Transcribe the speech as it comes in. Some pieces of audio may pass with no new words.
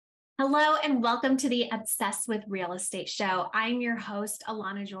Hello and welcome to the Obsessed with Real Estate show. I'm your host,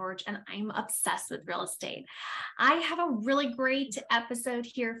 Alana George, and I'm obsessed with real estate. I have a really great episode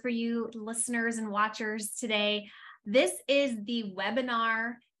here for you listeners and watchers today. This is the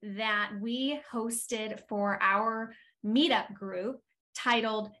webinar that we hosted for our meetup group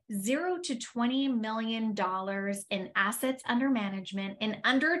titled $0 to $20 million in assets under management in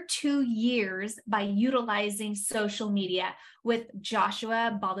under 2 years by utilizing social media with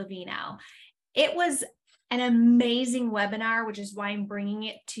Joshua Baldovino. It was an amazing webinar, which is why I'm bringing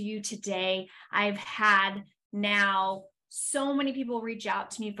it to you today. I've had now so many people reach out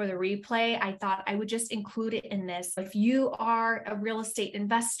to me for the replay. I thought I would just include it in this. If you are a real estate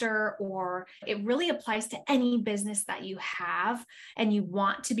investor, or it really applies to any business that you have and you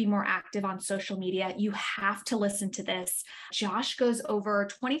want to be more active on social media, you have to listen to this. Josh goes over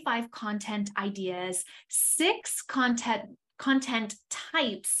 25 content ideas, 6 content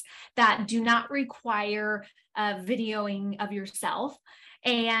types that do not require videoing of yourself.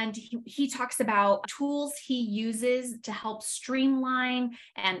 And he talks about tools he uses to help streamline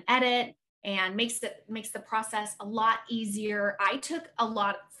and edit and makes the process a lot easier. I took a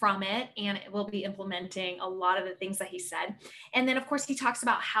lot from it and it will be implementing a lot of the things that he said. And then of course he talks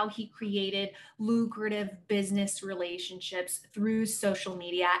about how he created lucrative business relationships through social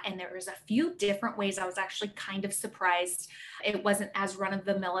media. And there was a few different ways. I was actually kind of surprised. It wasn't as run of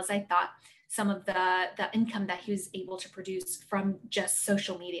the mill as I thought. Some of the income that he was able to produce from just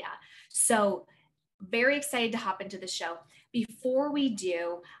social media. So very excited to hop into the show. Before we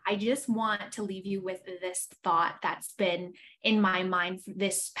do, I just want to leave you with this thought that's been in my mind for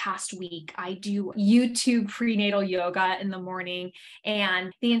this past week. I do YouTube prenatal yoga in the morning,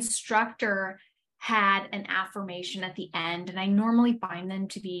 and the instructor had an affirmation at the end, and I normally find them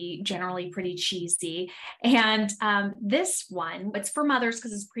to be generally pretty cheesy. And this one, it's for mothers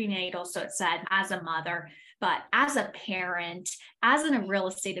because it's prenatal, so it said, as a mother, but as a parent, as a real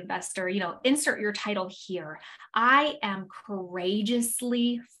estate investor, insert your title here. I am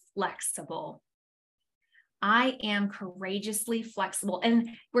courageously flexible. I am courageously flexible. And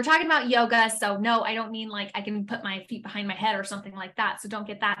we're talking about yoga, so no, I don't mean like I can put my feet behind my head or something like that. So don't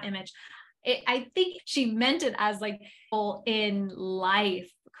get that image. I think she meant it as like in life,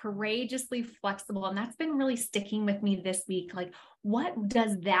 courageously flexible. And that's been really sticking with me this week. Like, what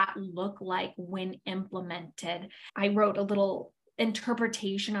does that look like when implemented? I wrote a little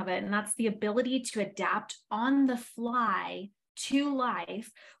interpretation of it, and that's the ability to adapt on the fly to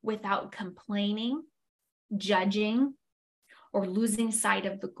life without complaining, judging, or losing sight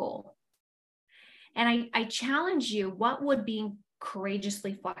of the goal. And I challenge you, what would being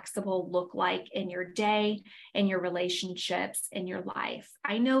courageously flexible look like in your day, in your relationships, in your life?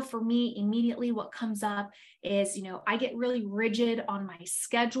 I know for me, immediately what comes up is, I get really rigid on my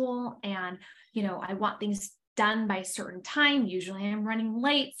schedule, and, I want things done by a certain time. Usually I'm running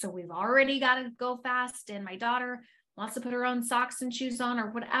late, so we've already got to go fast, and my daughter wants to put her own socks and shoes on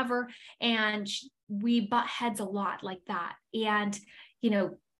or whatever, and we butt heads a lot like that. And,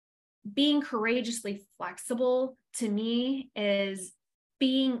 being courageously flexible to me is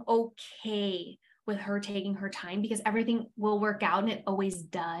being okay with her taking her time, because everything will work out, and it always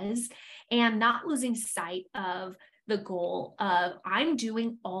does. And not losing sight of the goal of, I'm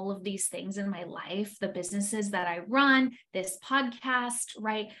doing all of these things in my life, the businesses that I run, this podcast,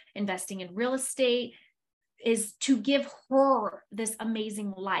 right? Investing in real estate, is to give her this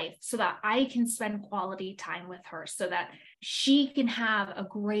amazing life so that I can spend quality time with her, so that she can have a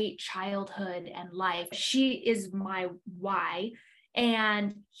great childhood and life. She is my why.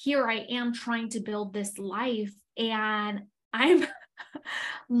 And here I am trying to build this life, and I'm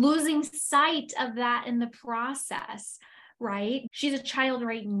losing sight of that in the process, right? She's a child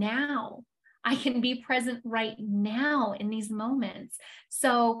right now. I can be present right now in these moments.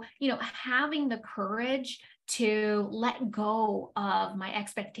 So, having the courage to let go of my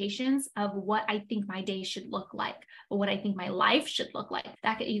expectations of what I think my day should look like, or what I think my life should look like.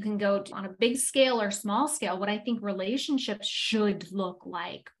 That you can go on a big scale or small scale, what I think relationships should look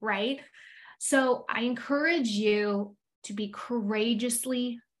like, right? So I encourage you to be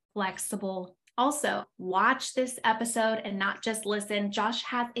courageously flexible. Also, watch this episode and not just listen. Josh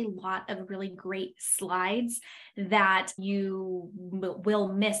has a lot of really great slides that you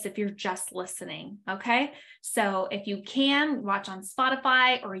will miss if you're just listening, okay? So if you can, watch on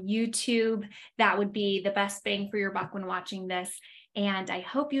Spotify or YouTube. That would be the best bang for your buck when watching this. And I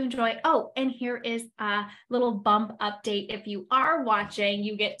hope you enjoy. Oh, and here is a little bump update. If you are watching,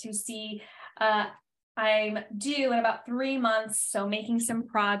 you get to see I'm due in about 3 months, so making some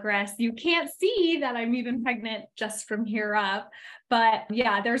progress. You can't see that I'm even pregnant just from here up, but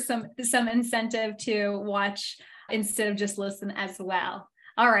yeah, there's some incentive to watch instead of just listen as well.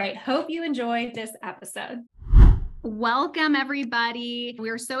 All right, hope you enjoyed this episode. Welcome, everybody.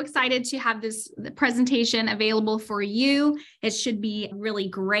 We're so excited to have this presentation available for you. It should be really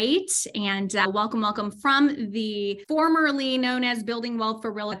great. And welcome from the formerly known as Building Wealth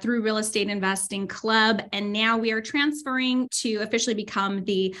through Real Estate Investing Club. And now we are transferring to officially become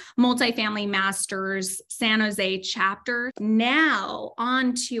the Multifamily Masters San Jose chapter. Now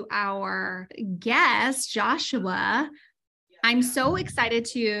on to our guest, Joshua. I'm so excited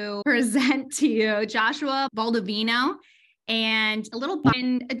to present to you Joshua Baldovino. And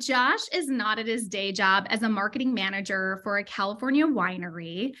Josh is not at his day job as a marketing manager for a California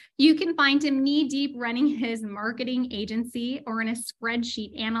winery. You can find him knee deep running his marketing agency or in a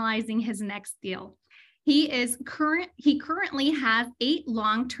spreadsheet analyzing his next deal. He currently has 8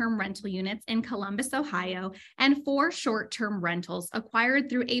 long-term rental units in Columbus, Ohio, and 4 short-term rentals acquired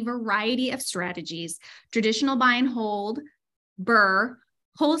through a variety of strategies: traditional buy and hold, BRRRR,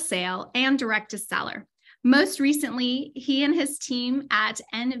 wholesale, and direct to seller. Most recently, he and his team at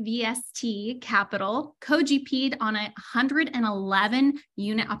NVST Capital co-GP'd on a 111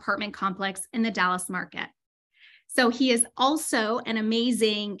 unit apartment complex in the Dallas market. So he is also an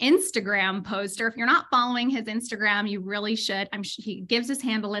amazing Instagram poster. If you're not following his Instagram, you really should. He gives his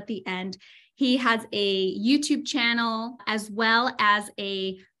handle at the end. He has a YouTube channel as well as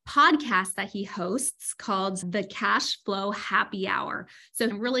a podcast that he hosts called the Cash Flow Happy Hour. So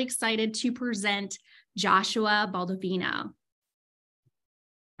I'm really excited to present Joshua Baldovino.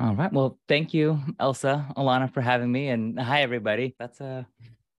 All right. Well, thank you, Elsa, Alana, for having me. And hi, everybody.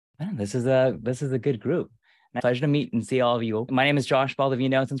 This is a good group. Pleasure to meet and see all of you. My name is Josh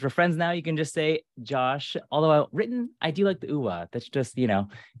Baldovino. Since we're friends now, you can just say Josh. Although I do like the UWA. That's just, if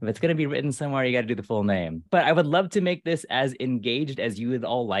it's going to be written somewhere, you got to do the full name. But I would love to make this as engaged as you would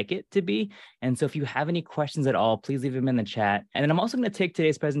all like it to be. And so if you have any questions at all, please leave them in the chat. And then I'm also going to take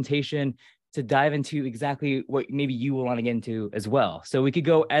today's presentation to dive into exactly what maybe you will want to get into as well. So we could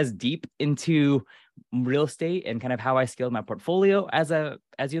go as deep into real estate and kind of how I scaled my portfolio as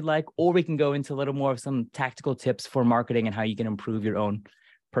you'd like, or we can go into a little more of some tactical tips for marketing and how you can improve your own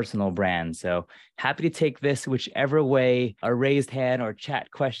personal brand. So happy to take this whichever way a raised hand or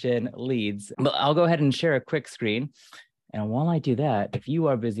chat question leads. But I'll go ahead and share a quick screen. And while I do that, if you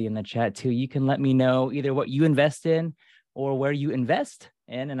are busy in the chat too, you can let me know either what you invest in or where you invest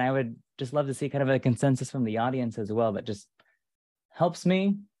in. And I would just love to see kind of a consensus from the audience as well. That just helps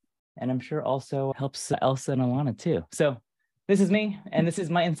me. And I'm sure also helps Elsa and Alana too. So this is me, and this is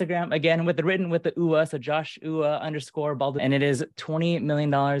my Instagram, again, written with the UWA, so Josh UWA _Baldovino, and it is $20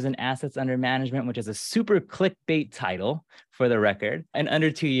 million in assets under management, which is a super clickbait title for the record, in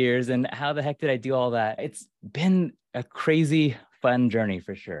under 2 years. And how the heck did I do all that? It's been a crazy, fun journey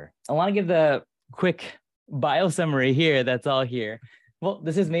for sure. I want to give the quick bio summary here. That's all here. Well,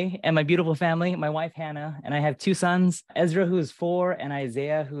 this is me and my beautiful family, my wife, Hannah, and I have 2 sons, Ezra, who is 4, and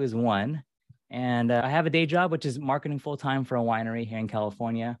Isaiah, who is 1. And I have a day job, which is marketing full-time for a winery here in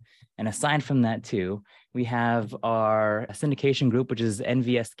California. And aside from that, too, we have our syndication group, which is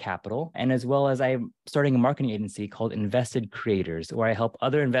NVS Capital. And as well as I'm starting a marketing agency called Invested Creators, where I help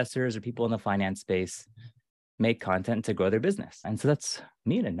other investors or people in the finance space make content to grow their business. And so that's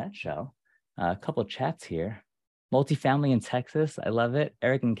me in a nutshell. A couple of chats here. Multifamily in Texas. I love it.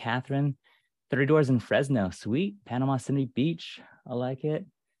 Eric and Catherine. 30 doors in Fresno. Sweet. Panama City Beach. I like it.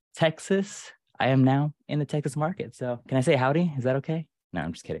 Texas. I am now in the Texas market. So can I say howdy? Is that okay? No,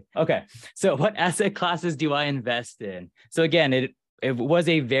 I'm just kidding. Okay. So what asset classes do I invest in? So again, it was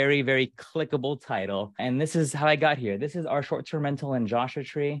a very, very clickable title. And this is how I got here. This is our short-term rental in Joshua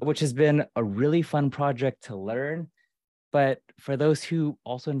Tree, which has been a really fun project to learn. But for those who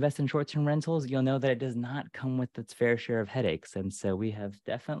also invest in short-term rentals, you'll know that it does not come with its fair share of headaches. And so we have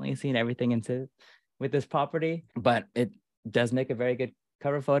definitely seen everything with this property, but it does make a very good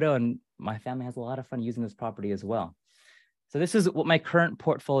cover photo. And my family has a lot of fun using this property as well. So this is what my current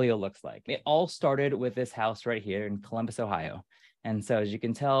portfolio looks like. It all started with this house right here in Columbus, Ohio. And so as you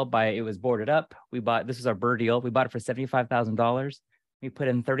can tell it was boarded up. This was our BRRRR deal. We bought it for $75,000. We put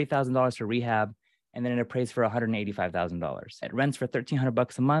in $30,000 for rehab, and then it appraised for $185,000. It rents for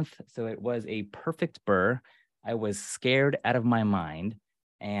 $1,300 a month. So it was a perfect BRRRR. I was scared out of my mind,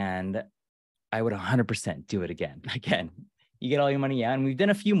 and I would 100% do it again. Again, you get all your money out. And we've done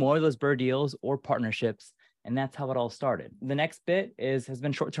a few more of those BRRRR deals or partnerships. And that's how it all started. The next bit has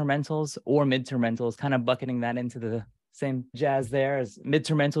been short-term rentals or mid-term rentals, kind of bucketing that into the same jazz there, as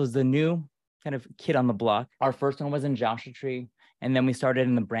mid-term rentals, the new kind of kid on the block. Our first one was in Joshua Tree, and then we started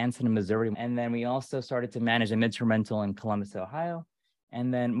in the Branson, Missouri. And then we also started to manage a midterm rental in Columbus, Ohio.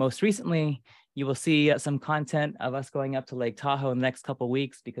 And then most recently, you will see some content of us going up to Lake Tahoe in the next couple of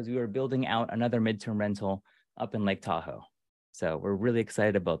weeks because we were building out another midterm rental up in Lake Tahoe. So we're really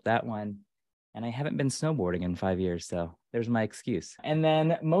excited about that one. And I haven't been snowboarding in 5 years, so there's my excuse. And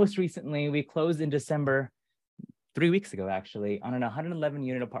then most recently, we closed in December, 3 weeks ago, actually, on an 111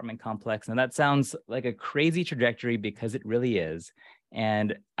 unit apartment complex. And that sounds like a crazy trajectory because it really is.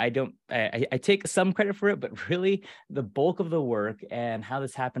 And I take some credit for it, but really the bulk of the work and how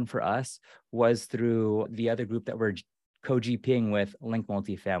this happened for us was through the other group that we're co-GPing with, Link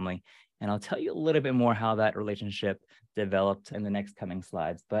Multifamily. And I'll tell you a little bit more how that relationship developed in the next coming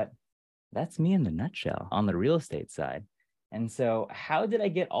slides. But that's me in the nutshell on the real estate side. And so how did I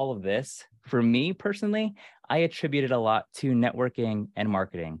get all of this? For me personally, I attributed a lot to networking and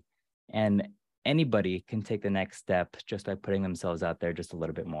marketing. And anybody can take the next step just by putting themselves out there just a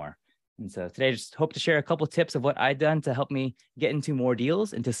little bit more. And so today, I just hope to share a couple of tips of what I've done to help me get into more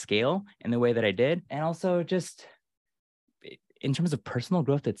deals and to scale in the way that I did. And also just in terms of personal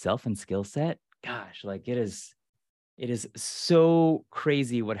growth itself and skill set, gosh, like it is so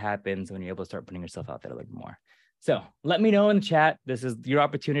crazy what happens when you're able to start putting yourself out there a little bit more. So let me know in the chat. This is your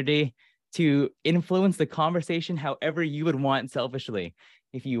opportunity to influence the conversation however you would want selfishly.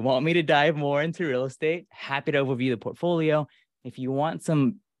 If you want me to dive more into real estate, happy to overview the portfolio. If you want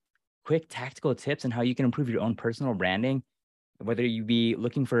some quick tactical tips on how you can improve your own personal branding, whether you be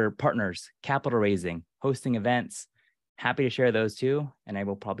looking for partners, capital raising, hosting events, happy to share those too. And I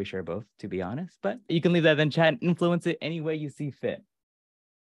will probably share both, to be honest, but you can leave that in chat and influence it any way you see fit.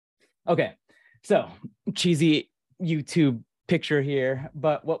 Okay, so cheesy YouTube picture here,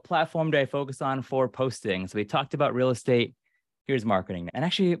 but what platform do I focus on for posting? So we talked about real estate. Here's marketing. And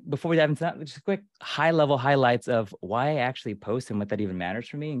actually, before we dive into that, just quick high-level highlights of why I actually post and what that even matters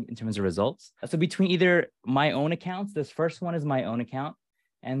for me in terms of results. So between either my own accounts, this first one is my own account.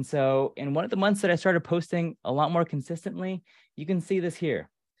 And so in one of the months that I started posting a lot more consistently, you can see this here,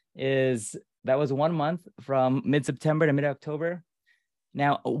 that was 1 month from mid-September to mid-October.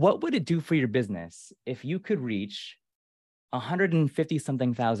 Now, what would it do for your business if you could reach 150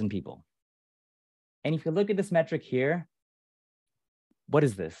 something thousand people? And if you look at this metric here, what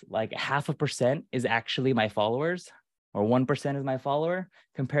is this? Like 0.5% is actually my followers, or 1% is my follower,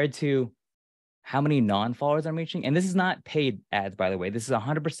 compared to how many non-followers I'm reaching. And this is not paid ads, by the way. This is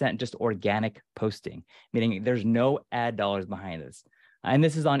 100% just organic posting, meaning there's no ad dollars behind this. And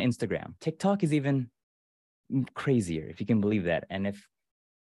this is on Instagram. TikTok is even crazier, if you can believe that. And if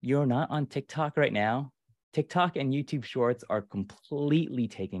you're not on TikTok right now, TikTok and YouTube Shorts are completely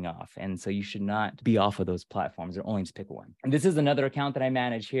taking off. And so you should not be off of those platforms or only just pick one. And this is another account that I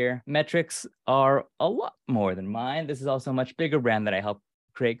manage here. Metrics are a lot more than mine. This is also a much bigger brand that I help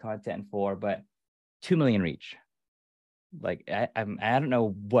create content for, but 2 million reach. Like I don't know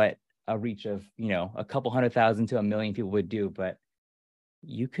what a reach of, a couple 100,000 to 1 million people would do, but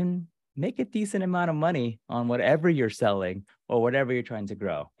you can make a decent amount of money on whatever you're selling or whatever you're trying to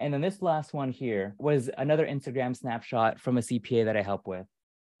grow. And then this last one here was another Instagram snapshot from a CPA that I help with.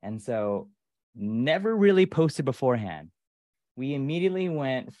 And so never really posted beforehand. We immediately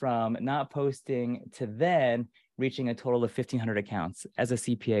went from not posting to then reaching a total of 1,500 accounts as a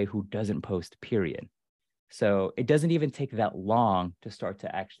CPA who doesn't post, period. So it doesn't even take that long to start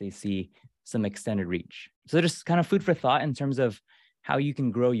to actually see some extended reach. So just kind of food for thought in terms of how you can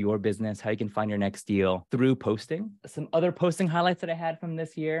grow your business, how you can find your next deal through posting. Some other posting highlights that I had from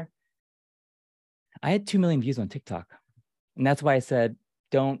this year. I had 2 million views on TikTok. And that's why I said,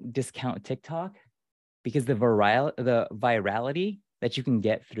 don't discount TikTok, because the virality that you can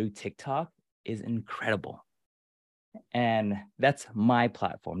get through TikTok is incredible. And that's my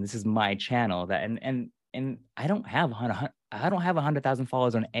platform. This is my channel and I don't have 100,000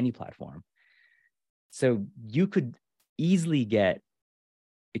 followers on any platform. So you could easily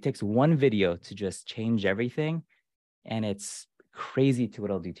it takes one video to just change everything. And it's crazy to what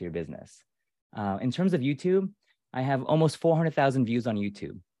it'll do to your business. In terms of YouTube, I have almost 400,000 views on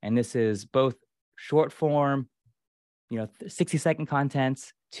YouTube. And this is both short form, 60-second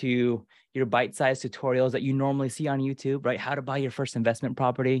contents to your bite-sized tutorials that you normally see on YouTube, right? How to buy your first investment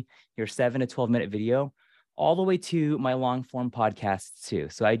property, your 7 to 12-minute video, all the way to my long-form podcasts too.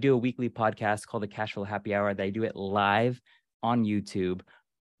 So I do a weekly podcast called the Cash Flow Happy Hour that I do it live on YouTube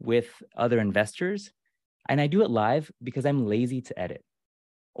with other investors. And I do it live because I'm lazy to edit,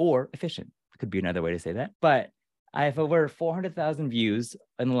 or efficient. Could be another way to say that. But I have over 400,000 views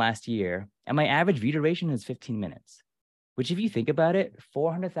in the last year, and my average view duration is 15 minutes, which if you think about it,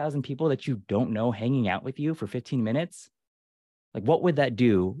 400,000 people that you don't know hanging out with you for 15 minutes, like what would that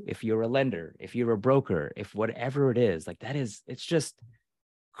do if you're a lender, if you're a broker, if whatever it is, like it's just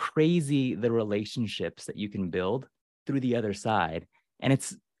crazy the relationships that you can build through the other side. And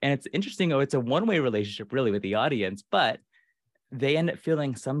it's interesting. It's a one-way relationship really with the audience, but they end up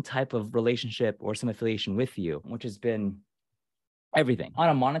feeling some type of relationship or some affiliation with you, which has been everything. On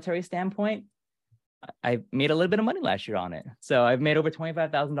a monetary standpoint, I made a little bit of money last year on it. So I've made over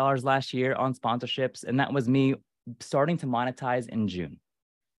 $25,000 last year on sponsorships, and that was me starting to monetize in June.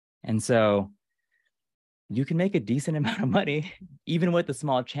 And so you can make a decent amount of money even with a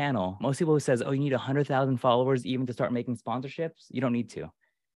small channel. Most people who says, oh, you need 100,000 followers even to start making sponsorships. You don't need to,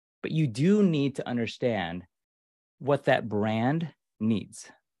 but you do need to understand what that brand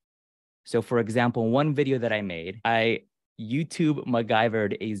needs. So for example, one video that I made, I YouTube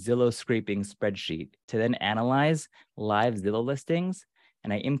MacGyvered a Zillow scraping spreadsheet to then analyze live Zillow listings.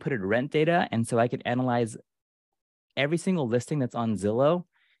 And I inputted rent data. And so I could analyze every single listing that's on Zillow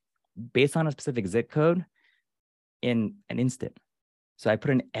based on a specific zip code in an instant. So I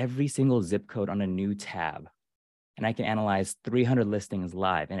put in every single zip code on a new tab, and I can analyze 300 listings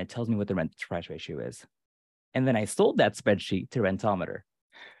live, and it tells me what the rent to price ratio is. And then I sold that spreadsheet to Rentometer.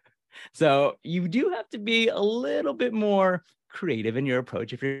 So you do have to be a little bit more creative in your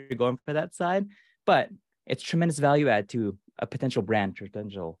approach if you're going for that side, but it's tremendous value add to a potential brand,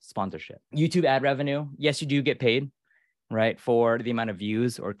 potential sponsorship. YouTube ad revenue, yes, you do get paid, right, for the amount of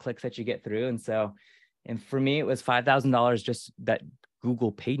views or clicks that you get through. And for me, it was $5,000 just that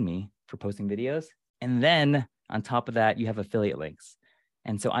Google paid me for posting videos. And then on top of that, you have affiliate links.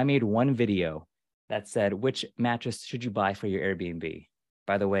 And so I made one video that said, which mattress should you buy for your Airbnb?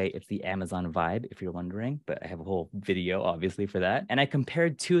 By the way, it's the Amazon Vibe, if you're wondering, but I have a whole video, obviously, for that. And I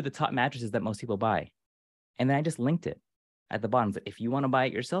compared two of the top mattresses that most people buy. And then I just linked it at the bottom. So if you want to buy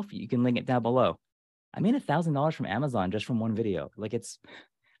it yourself, you can link it down below. I made $1,000 from Amazon just from one video. Like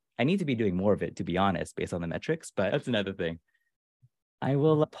I need to be doing more of it, to be honest, based on the metrics, but that's another thing. I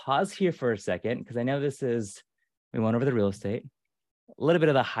will pause here for a second because I know we went over the real estate, a little bit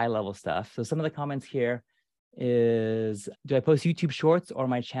of the high level stuff. So some of the comments here is, do I post YouTube shorts or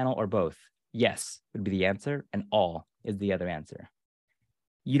my channel or both? Yes, would be the answer, and all is the other answer.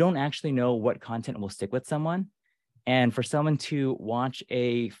 You don't actually know what content will stick with someone. And for someone to watch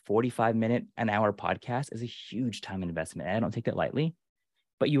a 45-minute, an hour podcast is a huge time investment. And I don't take that lightly.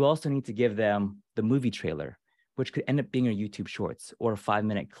 But you also need to give them the movie trailer, which could end up being a YouTube shorts or a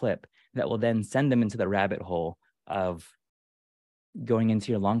 5-minute clip that will then send them into the rabbit hole of going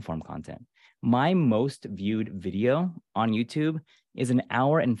into your long form content. My most viewed video on YouTube is an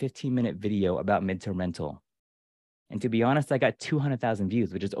hour and 15-minute video about midterm rental. And to be honest, I got 200,000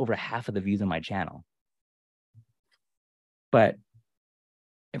 views, which is over half of the views on my channel. But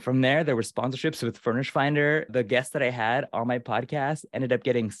from there were sponsorships with Furnish Finder. The guest that I had on my podcast ended up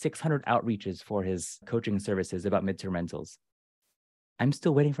getting 600 outreaches for his coaching services about midterm rentals. I'm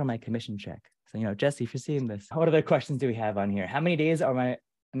still waiting for my commission check. So, Jesse, if you're seeing this, what other questions do we have on here? How many days am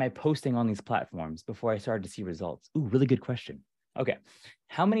I posting on these platforms before I started to see results? Ooh, really good question. Okay.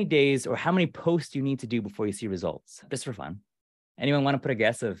 How many days or how many posts do you need to do before you see results? Just for fun. Anyone want to put a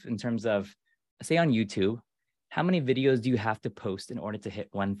guess in terms of, say on YouTube, how many videos do you have to post in order to hit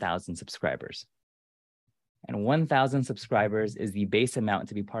 1,000 subscribers? And 1,000 subscribers is the base amount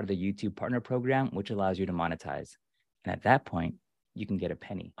to be part of the YouTube Partner Program, which allows you to monetize. And at that point, you can get a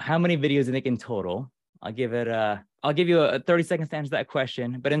penny. How many videos do you think in total? I'll give you a 30 seconds to answer that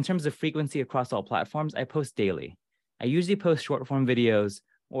question. But in terms of frequency across all platforms, I post daily. I usually post short form videos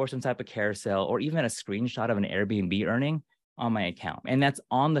or some type of carousel or even a screenshot of an Airbnb earning on my account. And that's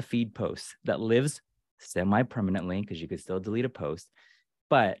on the feed post that lives semi-permanently because you could still delete a post.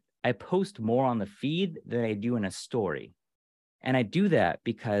 But I post more on the feed than I do in a story. And I do that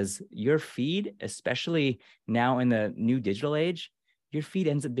because your feed, especially now in the new digital age, your feed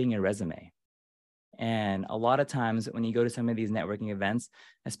ends up being a resume. And a lot of times when you go to some of these networking events,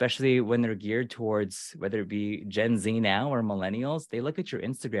 especially when they're geared towards whether it be Gen Z now or millennials, they look at your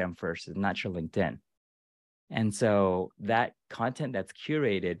Instagram first and not your LinkedIn. And so that content that's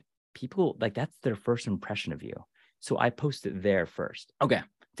curated, people like that's their first impression of you. So I post it there first. Okay.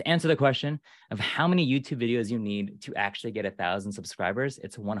 To answer the question of how many YouTube videos you need to actually get 1,000 subscribers,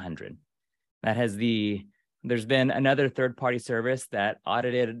 it's 100. There's been another third-party service that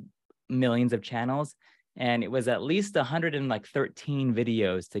audited millions of channels, and it was at least 113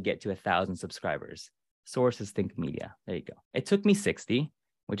 videos to get to 1,000 subscribers. Source is Think Media. There you go. It took me 60,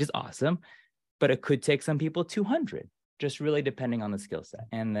 which is awesome, but it could take some people 200. just really depending on the skill set.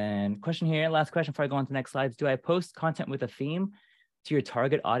 And then question here, last question before I go on to the next slides. Do I post content with a theme to your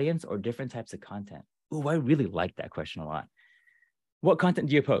target audience or different types of content? Oh, I really like that question a lot. What content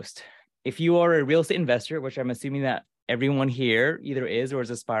do you post? If you are a real estate investor, which I'm assuming that everyone here either is or is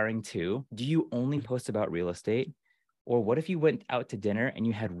aspiring to, do you only post about real estate? Or what if you went out to dinner and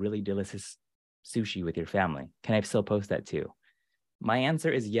you had really delicious sushi with your family? Can I still post that too? My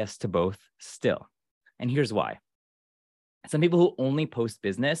answer is yes to both still. And here's why. Some people who only post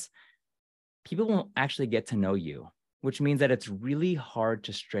business, people won't actually get to know you, which means that it's really hard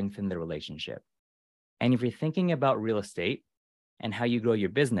to strengthen the relationship. And if you're thinking about real estate and how you grow your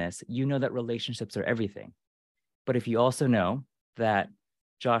business, you know that relationships are everything. But if you also know that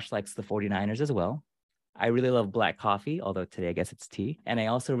Josh likes the 49ers as well, I really love black coffee, although today I guess it's tea. And I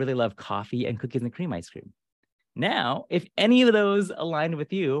also really love coffee and cookies and cream ice cream. Now, if any of those aligned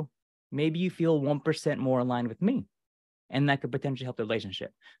with you, maybe you feel 1% more aligned with me. And that could potentially help the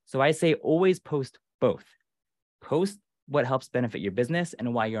relationship. So I say always post both. Post what helps benefit your business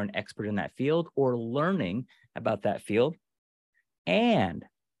and why you're an expert in that field or learning about that field. And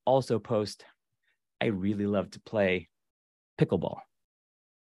also post, I really love to play pickleball.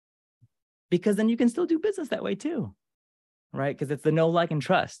 Because then you can still do business that way too, right? Because it's the know, like, and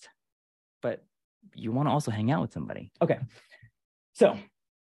trust. But you want to also hang out with somebody. Okay, so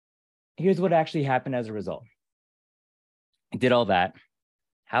here's what actually happened as a result. I did all that.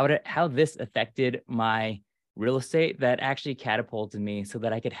 How this affected my real estate that actually catapulted me so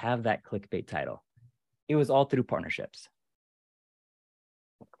that I could have that clickbait title. It was all through partnerships.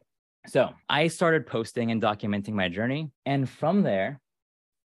 So I started posting and documenting my journey. And from there,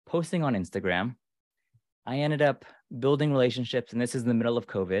 posting on Instagram, I ended up building relationships. And this is in the middle of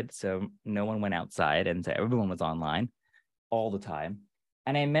COVID. So no one went outside and so everyone was online all the time.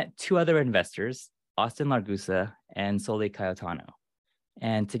 And I met two other investors, Austin Largusa and Soli Cayetano.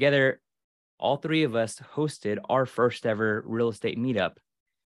 And together, all three of us hosted our first ever real estate meetup.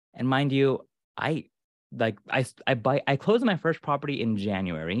 And mind you, I closed my first property in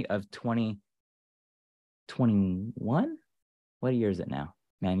January of 2021. What year is it now?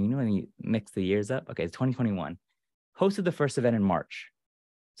 Man, you know when you mix the years up? Okay, it's 2021. Hosted the first event in March.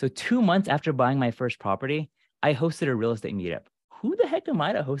 So 2 months after buying my first property, I hosted a real estate meetup. Who the heck am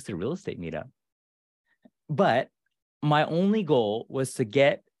I to host a real estate meetup? But my only goal was to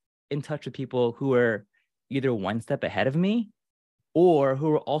get in touch with people who are either one step ahead of me or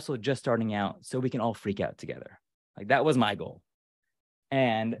who are also just starting out so we can all freak out together. Like that was my goal.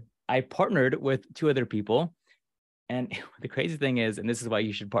 And I partnered with two other people. And the crazy thing is, and this is why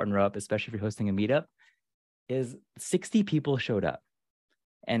you should partner up, especially if you're hosting a meetup, is 60 people showed up.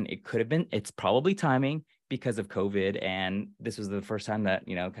 And it could have been, it's probably timing because of COVID. And this was the first time that,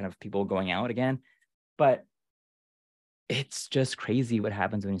 kind of people going out again. But it's just crazy what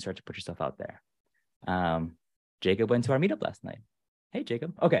happens when you start to put yourself out there. Jacob went to our meetup last night. Hey,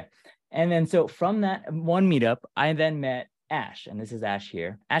 Jacob. Okay. And then so from that one meetup, I then met Ash. And this is Ash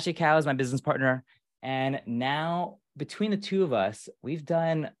here. Ashley Cow is my business partner. And now between the two of us, we've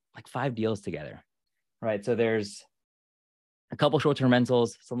done like 5 deals together, right? So there's a couple short-term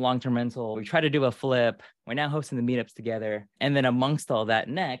rentals, some long-term rental. We try to do a flip. We're now hosting the meetups together. And then amongst all that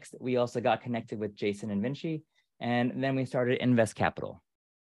next, we also got connected with Jason and Vinci. And then we started Invest Capital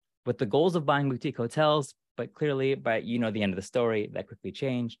with the goals of buying boutique hotels, but clearly, the end of the story, that quickly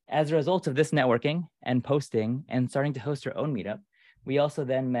changed. As a result of this networking and posting and starting to host our own meetup, we also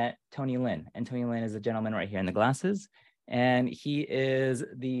then met Tony Lin. And Tony Lin is a gentleman right here in the glasses. And he is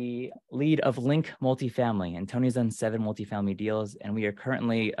the lead of Link Multifamily. And Tony's done 7 multifamily deals, and we are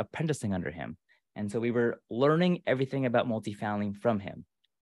currently apprenticing under him. And so we were learning everything about multifamily from him.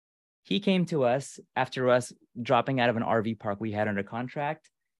 He came to us after us dropping out of an RV park we had under contract.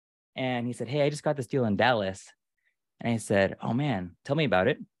 And he said, hey, I just got this deal in Dallas. And I said, oh man, tell me about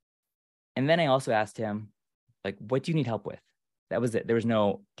it. And then I also asked him, like, what do you need help with? That was it. There was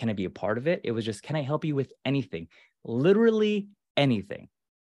no, can I be a part of it? It was just, can I help you with anything? Literally anything.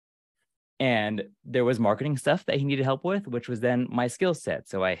 And there was marketing stuff that he needed help with, which was then my skill set.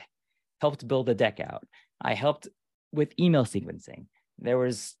 So I helped build the deck out. I helped with email sequencing. There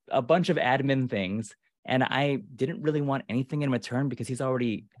was a bunch of admin things, and I didn't really want anything in return because he's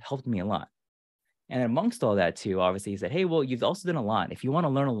already helped me a lot. And amongst all that too, obviously he said, hey, well, you've also done a lot. If you want to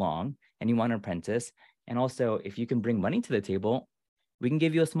learn along and you want to apprentice, and also if you can bring money to the table, we can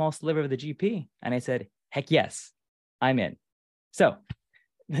give you a small sliver of the GP. And I said, heck yes, I'm in. So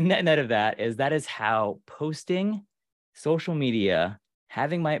the net of that is how posting, social media,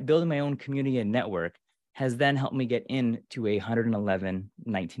 building my own community and network has then helped me get into a $111,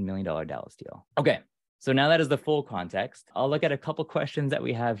 $19 million Dallas deal. Okay, So now that is the full context. I'll look at a couple questions that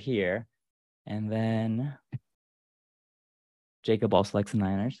we have here. And then Jacob also likes the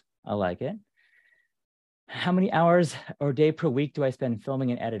Niners. I like it. How many hours or day per week do I spend filming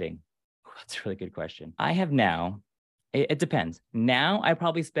and editing? Oh, that's a really good question. I have now, it depends. Now I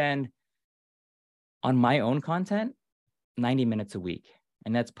probably spend on my own content 90 minutes a week.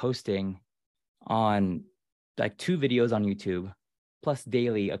 And that's posting on like 2 videos on YouTube, plus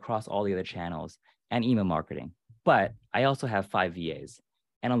daily across all the other channels and email marketing. But I also have 5 VAs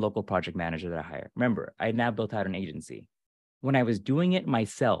and a local project manager that I hire. Remember, I now built out an agency. When I was doing it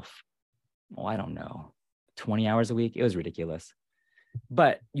myself, well, I don't know, 20 hours a week, it was ridiculous.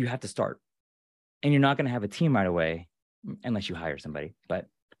 But you have to start. And you're not going to have a team right away unless you hire somebody. But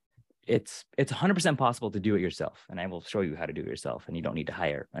it's 100% possible to do it yourself. And I will show you how to do it yourself. And you don't need to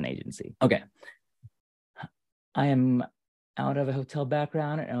hire an agency. Okay. I am out of a hotel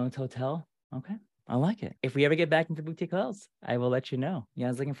background and own a hotel. Okay. I like it. If we ever get back into boutique hotels, I will let you know. Yeah, I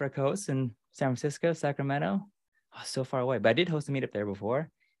was looking for a co-host in San Francisco, Sacramento. Oh, so far away. But I did host a meetup there before.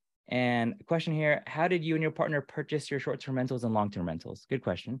 And a question here, how did you and your partner purchase your short-term rentals and long-term rentals? Good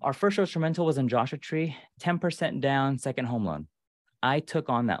question. Our first short-term rental was in Joshua Tree, 10% down, second home loan. I took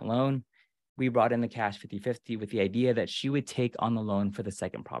on that loan. We brought in the cash 50-50 with the idea that she would take on the loan for the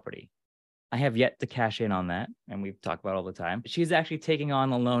second property. I have yet to cash in on that, and we've talked about it all the time. She's actually taking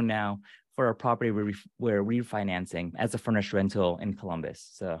on a loan now for a property we're refinancing as a furnished rental in Columbus.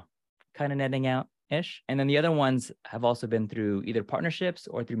 So kind of netting out-ish. And then the other ones have also been through either partnerships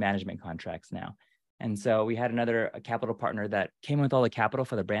or through management contracts now. And so we had a capital partner that came with all the capital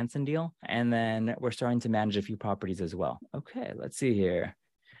for the Branson deal. And then we're starting to manage a few properties as well. Okay, let's see here.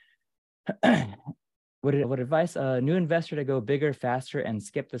 What advice a new investor to go bigger, faster, and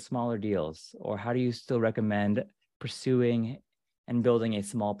skip the smaller deals? Or how do you still recommend pursuing and building a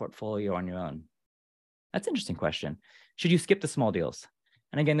small portfolio on your own? That's an interesting question. Should you skip the small deals?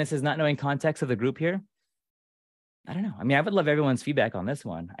 And again, this is not knowing context of the group here. I don't know. I mean, I would love everyone's feedback on this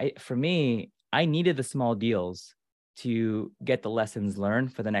one. For me, I needed the small deals to get the lessons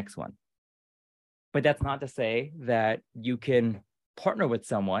learned for the next one. But that's not to say that you can partner with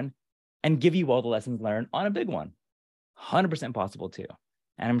someone and give you all the lessons learned on a big one. 100% possible too.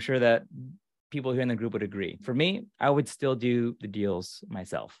 And I'm sure that people here in the group would agree. For me, I would still do the deals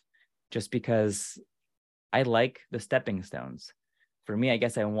myself just because I like the stepping stones. For me, I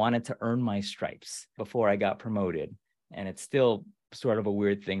guess I wanted to earn my stripes before I got promoted. And it's still sort of a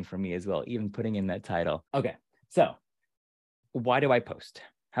weird thing for me as well, even putting in that title. Okay, so why do I post?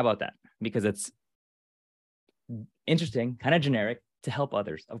 How about that? Because it's interesting, kind of generic, to help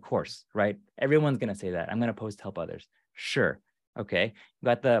others, of course, right? Everyone's going to say that. I'm going to post to help others. Sure. Okay.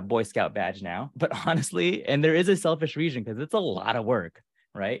 Got the Boy Scout badge now. But honestly, and there is a selfish reason because it's a lot of work,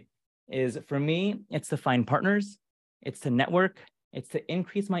 right? Is for me, it's to find partners, it's to network, it's to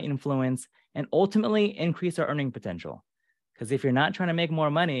increase my influence, and ultimately increase our earning potential. Because if you're not trying to make more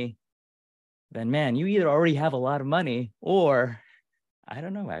money, then man, you either already have a lot of money or I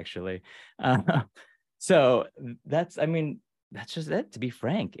don't know, actually. So that's just it, to be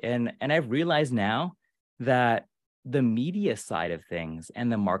frank. And I've realized now that the media side of things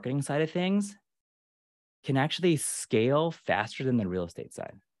and the marketing side of things can actually scale faster than the real estate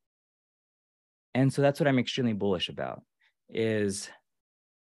side. And so that's what I'm extremely bullish about is,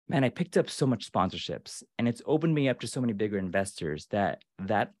 man, I picked up so much sponsorships and it's opened me up to so many bigger investors that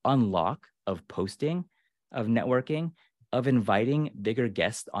unlock of posting, of networking, of inviting bigger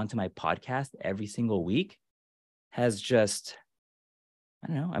guests onto my podcast every single week has just, I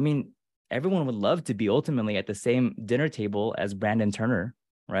don't know. I mean, everyone would love to be ultimately at the same dinner table as Brandon Turner,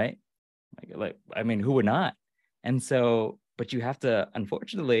 right? I mean, who would not? And so, but you have to,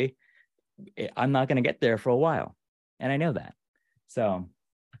 unfortunately, I'm not going to get there for a while. And I know that. So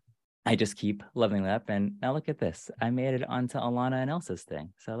I just keep leveling up. And now look at this. I made it onto Alana and Elsa's thing.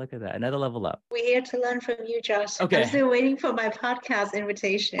 So look at that. Another level up. We're here to learn from you, Josh. Okay. I'm still waiting for my podcast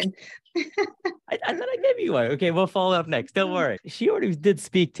invitation. I thought I gave you one. Okay, we'll follow up next. Don't worry. She already did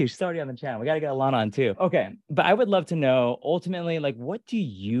speak too. She's already on the channel. We got to get Alana on too. Okay. But I would love to know ultimately, like, what do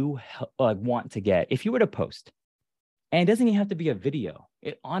you want to get if you were to post? And it doesn't even have to be a video.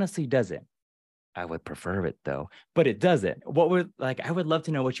 It honestly doesn't. I would prefer it though, but it doesn't. I would love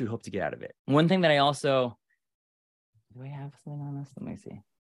to know what you hope to get out of it. One thing that I also, do I have something on this? Let me see.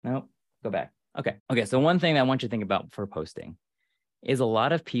 Nope, go back. Okay. So one thing that I want you to think about for posting is a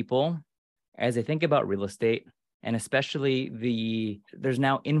lot of people, as they think about real estate, and especially there's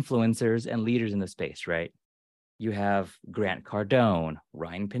now influencers and leaders in the space, right? You have Grant Cardone,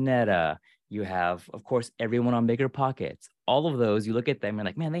 Ryan Pineda, You have, of course, everyone on Bigger Pockets. All of those, you look at them, you're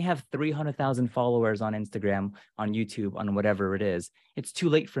like, man, they have 300,000 followers on Instagram, on YouTube, on whatever it is. It's too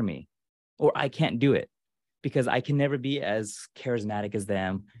late for me, or I can't do it because I can never be as charismatic as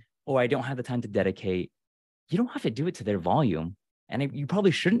them, or I don't have the time to dedicate. You don't have to do it to their volume. And you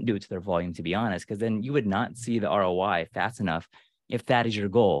probably shouldn't do it to their volume, to be honest, because then you would not see the ROI fast enough if that is your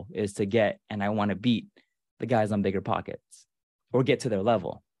goal, is to get, and I want to beat the guys on Bigger Pockets or get to their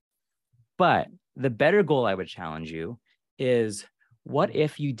level. But the better goal I would challenge you is, what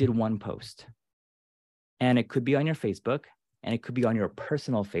if you did one post? And it could be on your Facebook, and it could be on your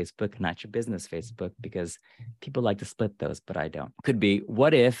personal Facebook, not your business Facebook, because people like to split those, but I don't. Could be,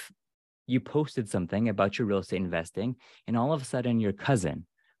 what if you posted something about your real estate investing, and all of a sudden your cousin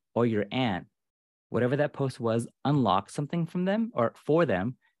or your aunt, whatever that post was, unlocked something from them or for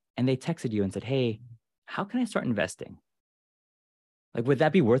them, and they texted you and said, hey, how can I start investing? Like, would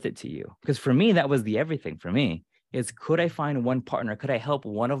that be worth it to you? Because for me, that was the everything for me, is could I find one partner? Could I help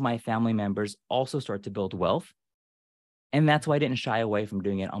one of my family members also start to build wealth? And that's why I didn't shy away from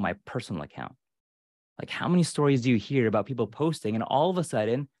doing it on my personal account. Like, how many stories do you hear about people posting and all of a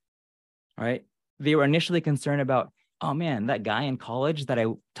sudden, right, they were initially concerned about, oh man, that guy in college that I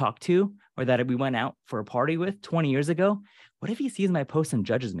talked to or that we went out for a party with 20 years ago, what if he sees my post and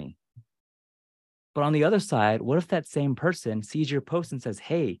judges me? But on the other side, what if that same person sees your post and says,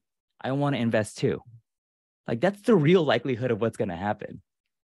 hey, I want to invest too? Like, that's the real likelihood of what's going to happen.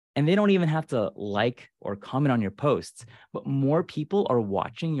 And they don't even have to like or comment on your posts, but more people are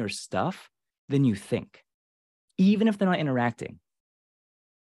watching your stuff than you think, even if they're not interacting.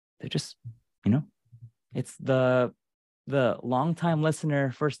 They're just, it's the long-time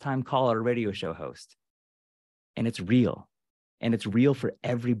listener, first-time caller radio show host. And it's real. And it's real for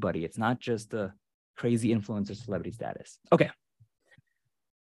everybody. It's not just the crazy influencer celebrity status. Okay.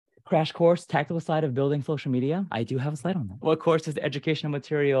 Crash course, tactical side of building social media. I do have a slide on that. What course is educational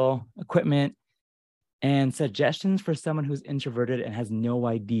material, equipment, and suggestions for someone who's introverted and has no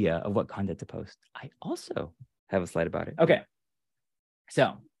idea of what content to post. I also have a slide about it. Okay.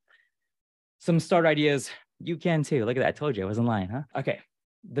 So some start ideas. You can too. Look at that. I told you I wasn't lying, huh? Okay.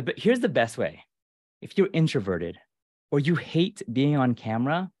 Here's the best way. If you're introverted or you hate being on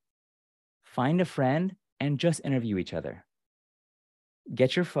camera, find a friend and just interview each other.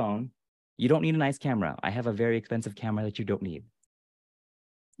 Get your phone. You don't need a nice camera. I have a very expensive camera that you don't need.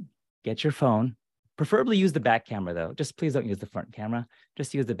 Get your phone. Preferably use the back camera though. Just please don't use the front camera.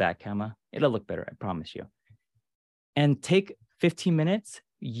 Just use the back camera. It'll look better, I promise you. And take 15 minutes.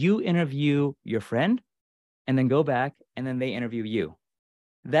 You interview your friend and then go back and then they interview you.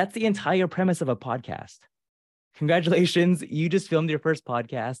 That's the entire premise of a podcast. Congratulations, you just filmed your first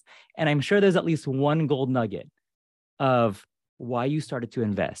podcast. And I'm sure there's at least one gold nugget of why you started to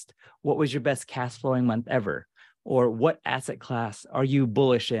invest. What was your best cash flowing month ever? Or what asset class are you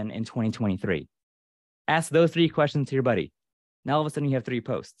bullish in 2023? Ask those 3 questions to your buddy. Now all of a sudden you have 3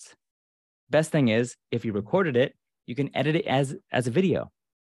 posts. Best thing is, if you recorded it, you can edit it as a video.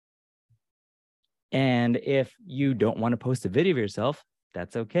 And if you don't want to post a video of yourself,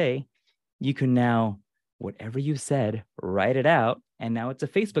 that's okay. You can now, whatever you said, write it out, and now it's a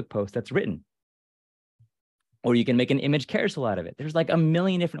Facebook post that's written. Or you can make an image carousel out of it. There's like a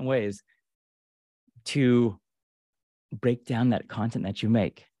million different ways to break down that content that you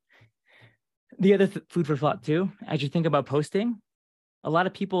make. The other food for thought too, as you think about posting, a lot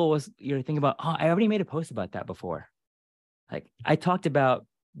of people you're thinking about, oh, I already made a post about that before. Like, I talked about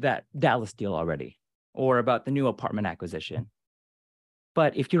that Dallas deal already, or about the new apartment acquisition.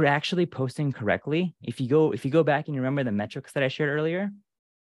 But if you're actually posting correctly, if you go back and you remember the metrics that I shared earlier,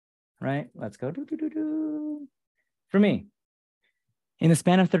 right? Let's go. For me, in the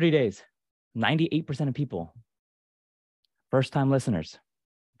span of 30 days, 98% of people, first-time listeners,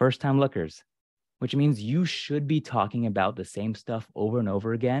 first-time lookers, which means you should be talking about the same stuff over and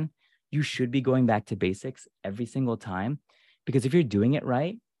over again. You should be going back to basics every single time, because if you're doing it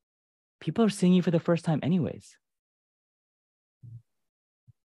right, people are seeing you for the first time anyways.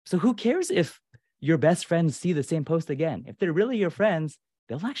 So who cares if your best friends see the same post again? If they're really your friends,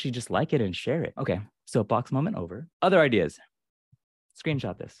 they'll actually just like it and share it. Okay, soapbox moment over. Other ideas.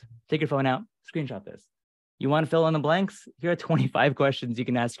 Screenshot this. Take your phone out, screenshot this. You want to fill in the blanks? Here are 25 questions you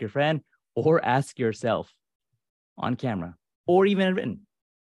can ask your friend or ask yourself on camera, or even written.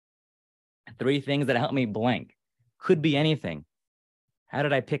 3 things that help me blank. Could be anything. How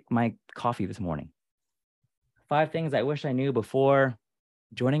did I pick my coffee this morning? 5 things I wish I knew before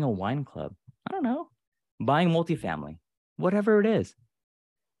joining a wine club. I don't know. Buying multifamily, whatever it is.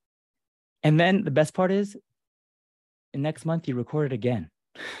 And then the best part is, next month you record it again.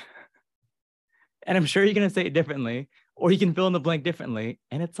 And I'm sure you're going to say it differently, or you can fill in the blank differently,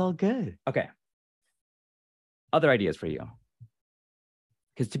 and it's all good. Okay. Other ideas for you.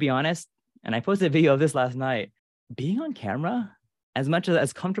 Because to be honest, and I posted a video of this last night, being on camera, as much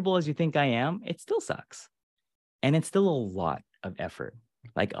as comfortable as you think I am, it still sucks. And it's still a lot of effort,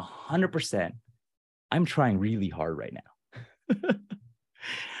 like 100%. I'm trying really hard right now,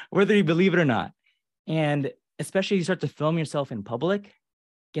 whether you believe it or not. And especially you start to film yourself in public, it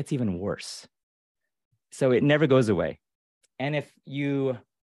gets even worse. So it never goes away. And if you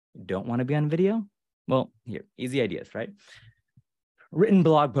don't want to be on video, well, here, easy ideas, right? Written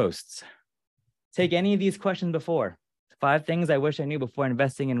blog posts. Take any of these questions before. 5 things I wish I knew before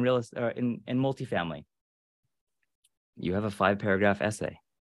investing in real estate or in multifamily. You have a 5-paragraph essay.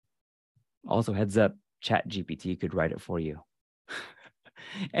 Also, heads up, ChatGPT could write it for you.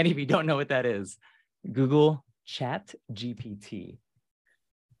 And if you don't know what that is, Google ChatGPT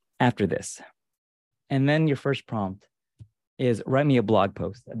after this. And then your first prompt is write me a blog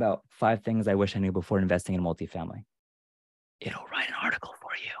post about 5 things I wish I knew before investing in multifamily. It'll write an article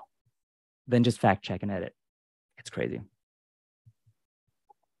for you. Then just fact check and edit. It's crazy.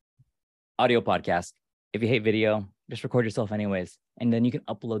 Audio podcast. If you hate video, just record yourself anyways, and then you can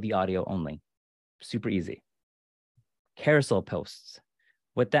upload the audio only. Super easy. Carousel posts.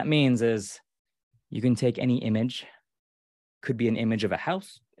 What that means is you can take any image, could be an image of a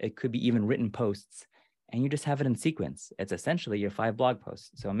house, it could be even written posts, and you just have it in sequence. It's essentially your 5 blog posts.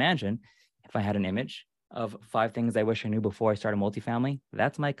 So imagine if I had an image of 5 things I wish I knew before I started multifamily,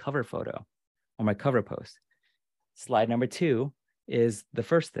 that's my cover photo or my cover post. Slide number 2 is the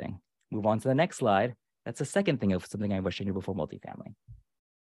first thing. Move on to the next slide. That's the second thing of something I wish I knew before multifamily.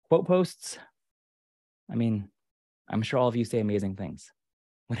 Quote posts. I mean, I'm sure all of you say amazing things.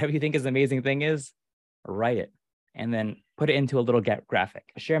 Whatever you think is an amazing thing is, write it and then put it into a little graphic.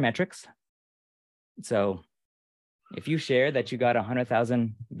 Share metrics. So if you share that you got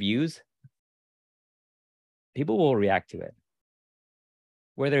 100,000 views, people will react to it,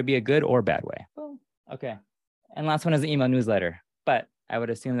 whether it be a good or bad way. Well, okay. And last one is the email newsletter. But I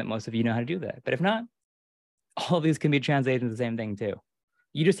would assume that most of you know how to do that. But if not, all of these can be translated into the same thing too.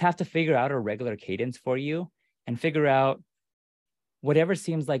 You just have to figure out a regular cadence for you and figure out whatever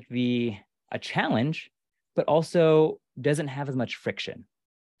seems like a challenge, but also doesn't have as much friction.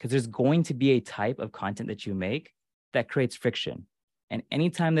 Because there's going to be a type of content that you make that creates friction. And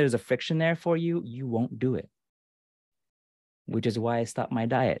anytime there's a friction there for you, you won't do it. Which is why I stop my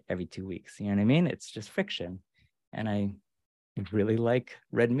diet every 2 weeks. You know what I mean? It's just friction. And I really like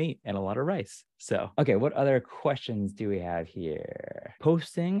red meat and a lot of rice. So, okay, what other questions do we have here?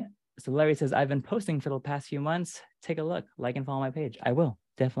 Posting. So Larry says, I've been posting for the past few months. Take a look, like and follow my page. I will,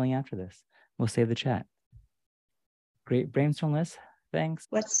 definitely after this. We'll save the chat. Great brainstorm list. Thanks.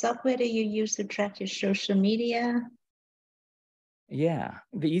 What software do you use to track your social media? Yeah,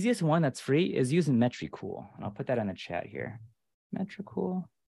 the easiest one that's free is using Metricool. And I'll put that in the chat here. Metricool.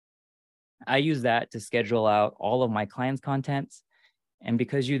 I use that to schedule out all of my clients' contents. And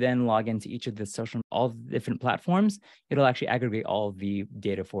because you then log into each of the all the different platforms, it'll actually aggregate all of the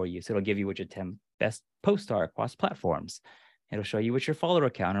data for you. So it'll give you what your 10 best posts are across platforms. It'll show you what your follower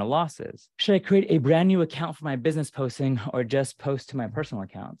count or loss is. Should I create a brand new account for my business posting or just post to my personal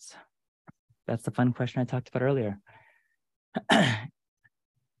accounts? That's the fun question I talked about earlier.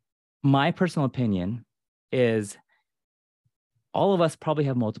 My personal opinion is all of us probably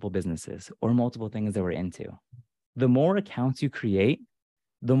have multiple businesses or multiple things that we're into. The more accounts you create,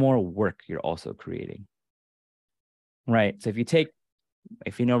 the more work you're also creating. Right. So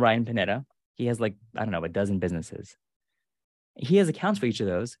if you know Ryan Panetta, he has like, I don't know, a dozen businesses. He has accounts for each of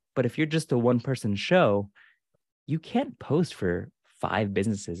those. But if you're just a one-person show, you can't post for 5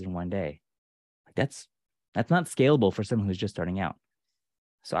 businesses in one day. That's not scalable for someone who's just starting out.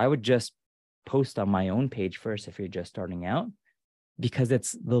 So I would just post on my own page first if you're just starting out, because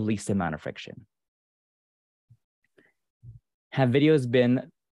it's the least amount of friction. Have videos been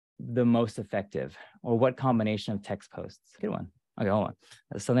the most effective, or what combination of text posts? Good one. Okay, hold on.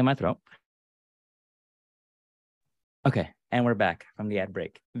 There's something in my throat. Okay, and we're back from the ad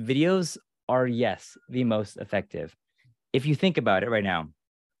break. Videos are, yes, the most effective. If you think about it right now,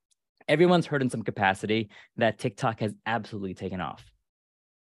 everyone's heard in some capacity that TikTok has absolutely taken off.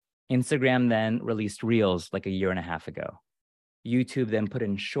 Instagram then released Reels like a year and a half ago. YouTube then put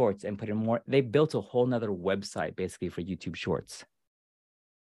in Shorts and put in more. They built a whole nother website basically for YouTube Shorts.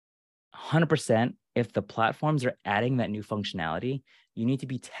 100%, if the platforms are adding that new functionality, you need to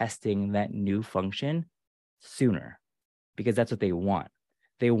be testing that new function sooner, because that's what they want.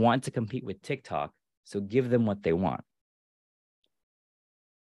 They want to compete with TikTok, so give them what they want.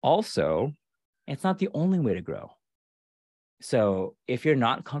 Also, It's not the only way to grow. So if you're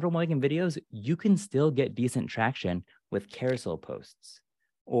not comfortable making videos, you can still get decent traction with carousel posts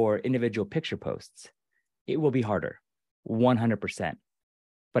or individual picture posts. It will be harder, 100%.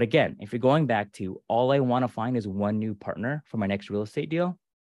 But again, if you're going back to all I want to find is one new partner for my next real estate deal,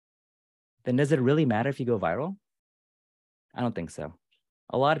 then does it really matter if you go viral? I don't think so.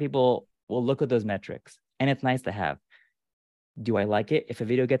 A lot of people will look at those metrics, and it's nice to have. Do I like it if a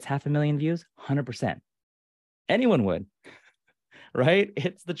video gets 500,000 views? 100%. Anyone would, right?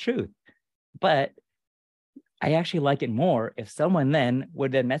 It's the truth. But I actually like it more if someone then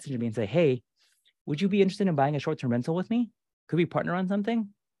would then message me and say, hey, would you be interested in buying a short-term rental with me? Could we partner on something?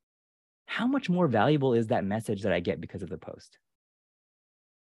 How much more valuable is that message that I get because of the post?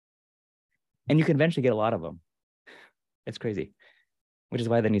 And you can eventually get a lot of them. It's crazy, which is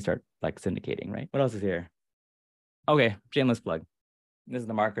why then you start like syndicating, right? What else is here? Okay, shameless plug. This is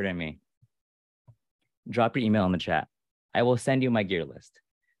the marketer in me. Drop your email in the chat. I will send you my gear list.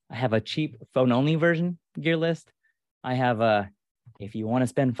 I have a cheap phone-only version gear list. I have a, if you want to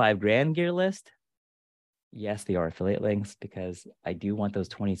spend $5,000 gear list, yes, they are affiliate links because I do want those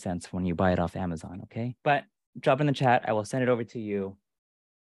 20 cents when you buy it off Amazon, okay? But drop in the chat. I will send it over to you.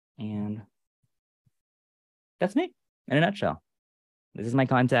 And that's me in a nutshell. This is my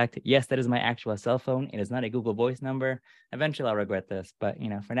contact. Yes, that is my actual cell phone. It is not a Google Voice number. Eventually, I'll regret this. But,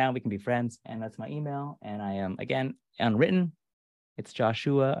 for now, we can be friends. And that's my email. And I am, again, unwritten. It's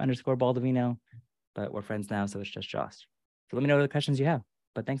Joshua_Baldovino. But we're friends now, so it's just Josh. So let me know what questions you have.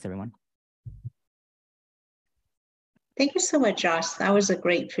 But thanks, everyone. Thank you so much, Josh. That was a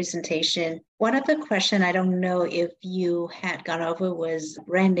great presentation. One other question I don't know if you had gone over was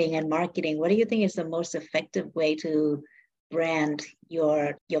branding and marketing. What do you think is the most effective way to brand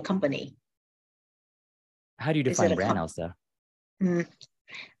your company? How do you define brand, Elsa?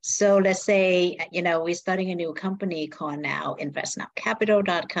 So let's say, we're starting a new company called now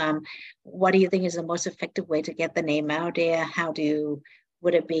investnowcapital.com. What do you think is the most effective way to get the name out there?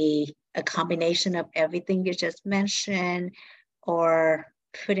 Would it be a combination of everything you just mentioned, or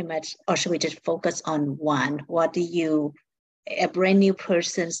pretty much, or should we just focus on one? A brand new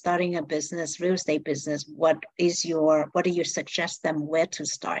person starting a business, real estate business, what do you suggest them where to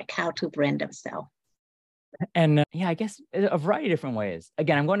start, how to brand themselves? And I guess a variety of different ways.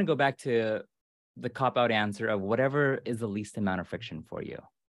 Again, I'm going to go back to the cop-out answer of whatever is the least amount of friction for you.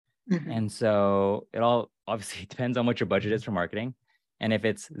 Mm-hmm. And so it all obviously depends on what your budget is for marketing. And if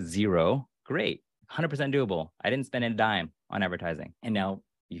it's zero, great, 100% doable. I didn't spend a dime on advertising. And now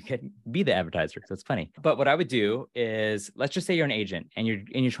you can be the advertiser. So it's funny. But what I would do is, let's just say you're an agent and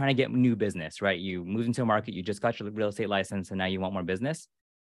you're trying to get new business, right? You moved into a market, you just got your real estate license, and now you want more business.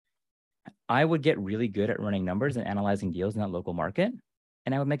 I would get really good at running numbers and analyzing deals in that local market.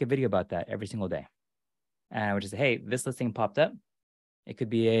 And I would make a video about that every single day. And I would just say, hey, this listing popped up. It could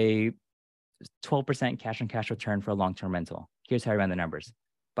be a 12% cash on cash return for a long-term rental. Here's how I ran the numbers.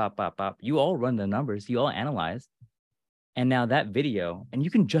 Bop, bop, bop. You all run the numbers. You all analyze. And now that video, and you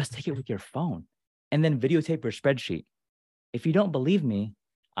can just take it with your phone and then videotape your spreadsheet. If you don't believe me,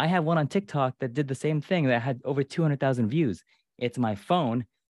 I have one on TikTok that did the same thing that had over 200,000 views. It's my phone,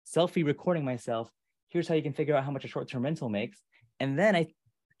 selfie recording myself. Here's how you can figure out how much a short-term rental makes. And then I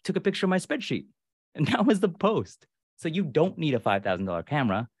took a picture of my spreadsheet. And that was the post. So you don't need a $5,000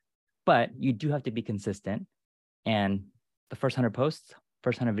 camera, but you do have to be consistent. And the first 100 posts,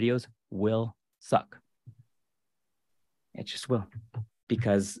 first 100 videos will suck. It just will.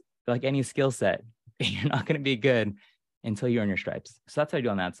 Because like any skill set, you're not going to be good until you earn your stripes. So that's what I do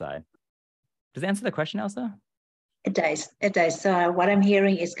on that side. Does that answer the question, Elsa? It does. It does. So what I'm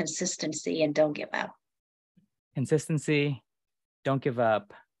hearing is consistency and don't give up. Consistency, don't give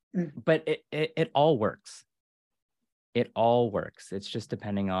up. But it all works. It all works. It's just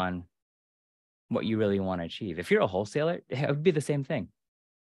depending on what you really want to achieve. If you're a wholesaler, it would be the same thing.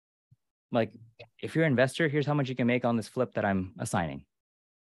 Like, if you're an investor, here's how much you can make on this flip that I'm assigning.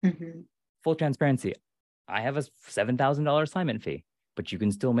 Mm-hmm. Full transparency. I have a $7,000 assignment fee, but you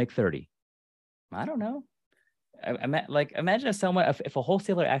can still make 30. I don't know. Imagine if a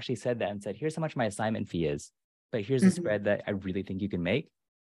wholesaler actually said that and said, here's how much my assignment fee is, but here's the spread that I really think you can make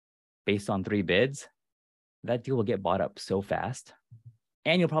based on 3 bids. That deal will get bought up so fast.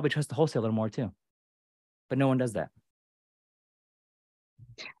 And you'll probably trust the wholesaler more too. But no one does that.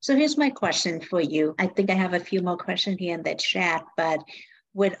 So here's my question for you. I think I have a few more questions here in the chat, but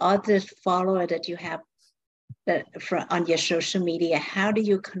with all the followers that you have on your social media, how do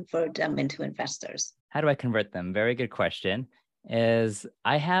you convert them into investors? How do I convert them? Very good question.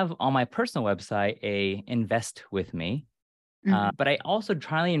 I have on my personal website a invest with me. But I also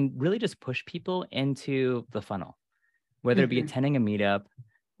try and really just push people into the funnel, whether it be attending a meetup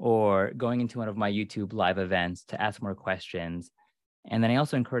or going into one of my YouTube live events to ask more questions. And then I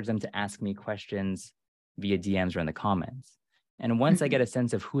also encourage them to ask me questions via DMs or in the comments. And once I get a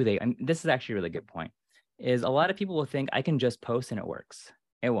sense of who and this is actually a really good point, is a lot of people will think I can just post and it works.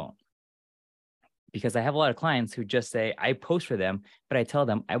 It won't. Because I have a lot of clients who just say, I post for them, but I tell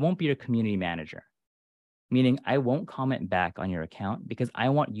them I won't be your community manager. Meaning I won't comment back on your account because I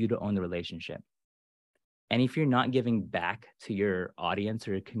want you to own the relationship. And if you're not giving back to your audience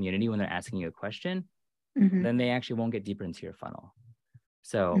or your community when they're asking you a question, then they actually won't get deeper into your funnel.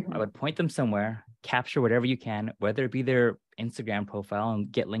 So I would point them somewhere, capture whatever you can, whether it be their Instagram profile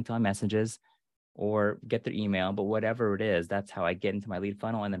and get linked on messages or get their email, but whatever it is, that's how I get into my lead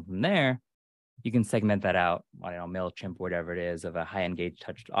funnel. And then from there, you can segment that out, I don't know, MailChimp, whatever it is, of a high engaged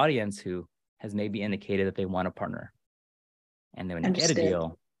touched audience who has maybe indicated that they want to partner. And then when you get a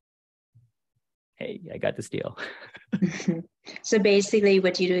deal, hey, I got this deal. So basically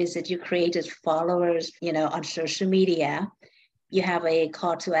what you do is that you created followers, on social media, you have a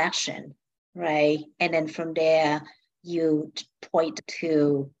call to action, right? And then from there, you point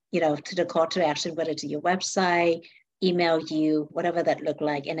to the call to action, whether to your website, email you, whatever that look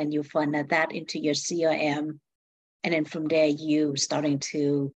like. And then you funnel that into your CRM. And then from there, you starting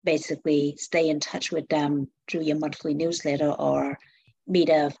to basically stay in touch with them through your monthly newsletter or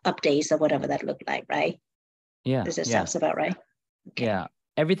meetup updates or whatever that look like, right? Yeah. Does that sound about right? Okay. Yeah.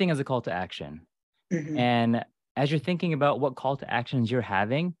 Everything is a call to action. And as you're thinking about what call to actions you're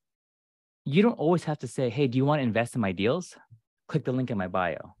having, you don't always have to say, hey, do you want to invest in my deals? Click the link in my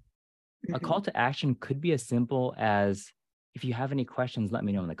bio. A call to action could be as simple as, if you have any questions, let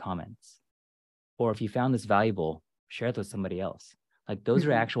me know in the comments. Or if you found this valuable, share it with somebody else. Like those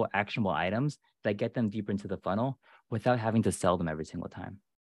are actual actionable items that get them deeper into the funnel without having to sell them every single time.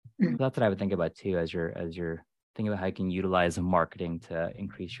 So that's what I would think about too, as you're thinking about how you can utilize marketing to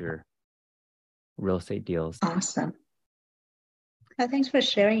increase your real estate deals. Awesome. Oh, thanks for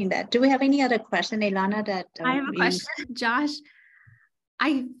sharing that. Do we have any other question, Ilana? That I have a question, Josh.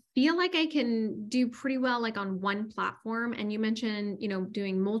 I feel like I can do pretty well like on one platform. And you mentioned,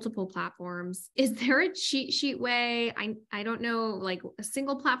 doing multiple platforms. Is there a cheat sheet way? I don't know, like a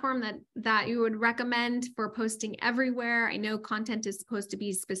single platform that you would recommend for posting everywhere. I know content is supposed to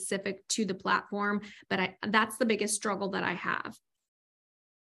be specific to the platform, but that's the biggest struggle that I have.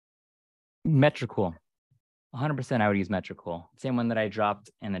 Metricool. 100% I would use Metricool. Same one that I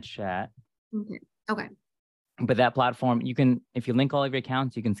dropped in the chat. Okay. But that platform, you can, if you link all of your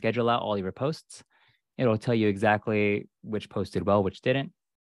accounts, you can schedule out all of your posts. It'll tell you exactly which post did well, which didn't.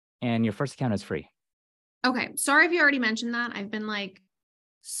 And your first account is free. Okay. Sorry if you already mentioned that. I've been like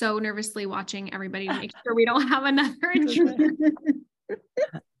so nervously watching everybody to make sure we don't have another intrusion.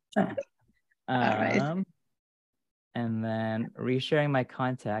 All right. And then resharing my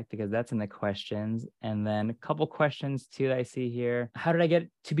contact, because that's in the questions. And then a couple questions too that I see here. How did I get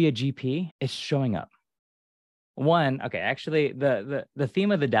to be a GP? It's showing up. One, okay, actually, the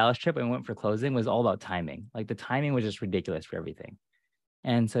theme of the Dallas trip when we went for closing was all about timing. Like the timing was just ridiculous for everything.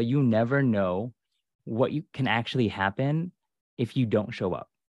 And so you never know what you can actually happen if you don't show up,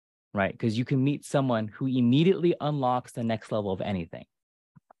 right? Because you can meet someone who immediately unlocks the next level of anything.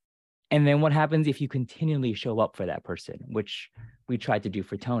 And then what happens if you continually show up for that person, which we tried to do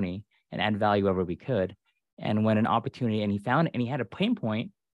for Tony and add value wherever we could. And when an opportunity, and he had a pain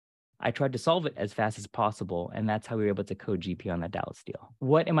point, I tried to solve it as fast as possible. And that's how we were able to code GP on that Dallas deal.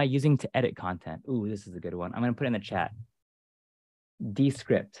 What am I using to edit content? Ooh, this is a good one. I'm going to put it in the chat.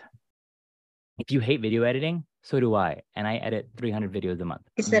 Descript. If you hate video editing, so do I. And I edit 300 videos a month.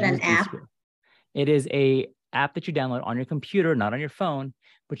 Is that an app? It is a app that you download on your computer, not on your phone,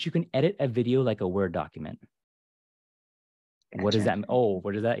 but you can edit a video like a Word document. Gotcha. What does that mean? Oh,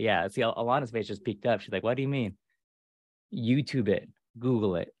 what is that? Yeah. See, Alana's face just peeked up. She's like, what do you mean? YouTube it,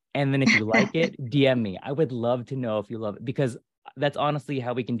 Google it. And then if you like it, DM me. I would love to know if you love it, because that's honestly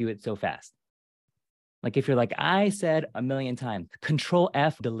how we can do it so fast. Like if you're like, I said 1,000,000 times, Control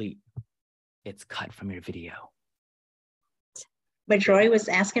F, delete. It's cut from your video. But Joy was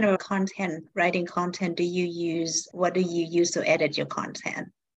asking about content, writing content. What do you use to edit your content?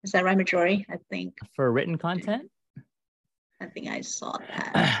 Is that right, Majori? I think. For written content? I think I saw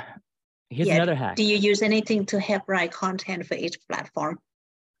that. Here's another hack. Do you use anything to help write content for each platform?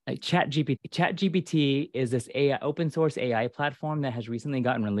 Like ChatGPT is this open source AI platform that has recently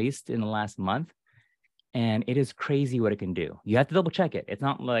gotten released in the last month. And it is crazy what it can do. You have to double check it. It's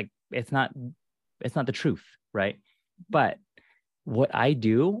not the truth, right? But what I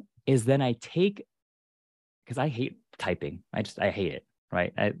do is then I take, because I hate typing. I hate it,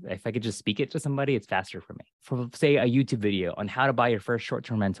 right? If I could just speak it to somebody, it's faster for me. For say a YouTube video on how to buy your first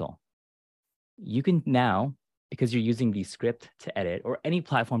short-term rental, you can now, because you're using Descript to edit or any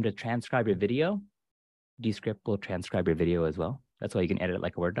platform to transcribe your video, Descript will transcribe your video as well. That's why you can edit it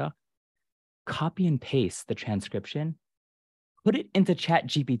like a Word doc. Copy and paste the transcription, put it into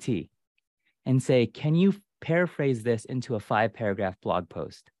ChatGPT and say, can you paraphrase this into a 5-paragraph blog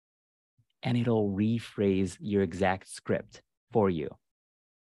post? And it'll rephrase your exact script for you.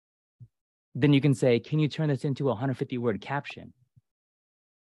 Then you can say, can you turn this into a 150-word caption?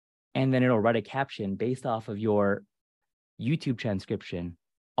 And then it'll write a caption based off of your YouTube transcription,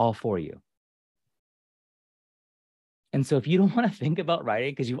 all for you. And so if you don't want to think about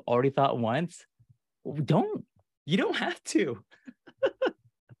writing because you've already thought once, don't. You don't have to.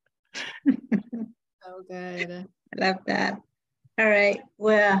 So good. I love that. All right,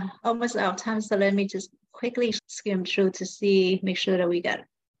 we're almost out of time, so let me just quickly skim through to make sure that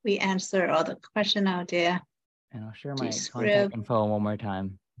we answer all the question out there. And I'll share my Descript. contact info one more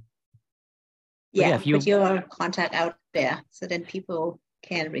time. Yeah, put your contact out there so then people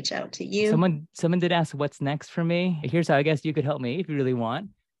can reach out to you. Someone did ask what's next for me. Here's how I guess you could help me if you really want.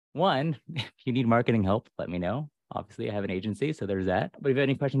 One, if you need marketing help, let me know. Obviously, I have an agency, so there's that. But if you have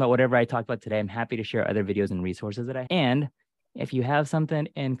any questions about whatever I talked about today, I'm happy to share other videos and resources that I have. And if you have something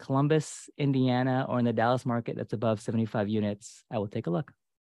in Columbus, Indiana, or in the Dallas market that's above 75 units, I will take a look.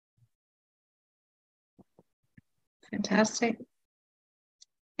 Fantastic.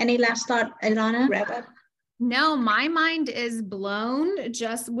 Any last thought, Ilana? Wrap up? No, my mind is blown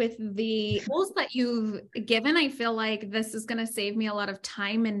just with the tools that you've given. I feel like this is going to save me a lot of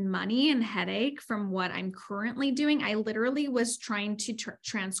time and money and headache from what I'm currently doing. I literally was trying to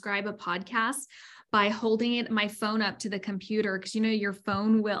transcribe a podcast by holding my phone up to the computer, because your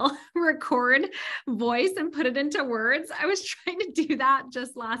phone will record voice and put it into words. I was trying to do that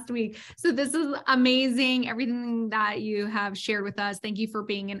just last week. So this is amazing. Everything that you have shared with us. Thank you for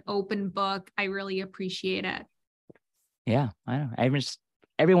being an open book. I really appreciate it. Yeah, I know.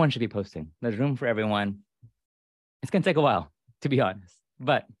 Everyone should be posting. There's room for everyone. It's going to take a while, to be honest,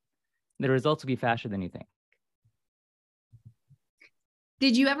 but the results will be faster than you think.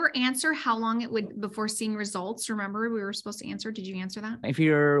 Did you ever answer how long it would before seeing results? Remember, we were supposed to answer. Did you answer that? If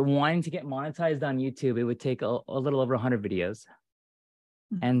you're wanting to get monetized on YouTube, it would take a little over 100 videos.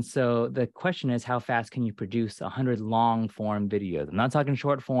 Mm-hmm. And so the question is, how fast can you produce 100 long form videos? I'm not talking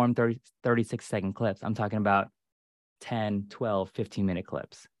short form, 36-second clips. I'm talking about 10, 12, 15-minute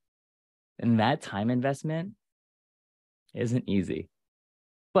clips. And that time investment isn't easy.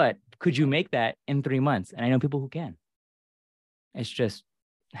 But could you make that in 3 months? And I know people who can. It's just,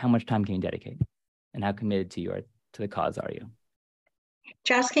 how much time can you dedicate and how committed to the cause are you?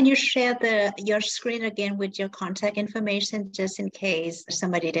 Josh, can you share your screen again with your contact information just in case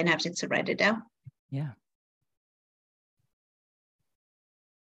somebody didn't have to write it down? Yeah.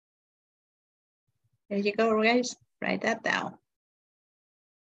 There you go, guys. Write that down.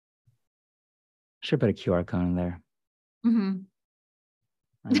 Should put a QR code in there. Mm-hmm.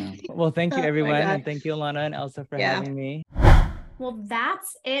 Well, thank you, everyone. And thank you, Ilana and Elsa, for having me. Well,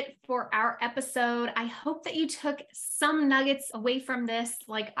 that's it for our episode. I hope that you took some nuggets away from this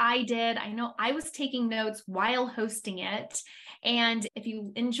like I did. I know I was taking notes while hosting it. And if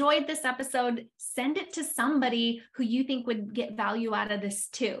you enjoyed this episode, send it to somebody who you think would get value out of this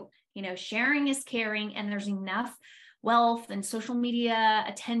too. Sharing is caring, and there's enough wealth and social media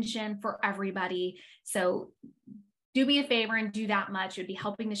attention for everybody. So do me a favor and do that much. It would be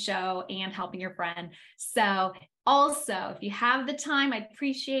helping the show and helping your friend. So also, if you have the time, I'd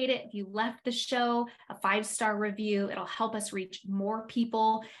appreciate it if you left the show a 5-star review. It'll help us reach more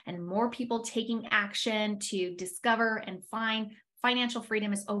people, and more people taking action to discover and find financial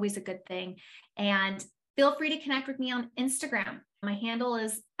freedom is always a good thing. And feel free to connect with me on Instagram. My handle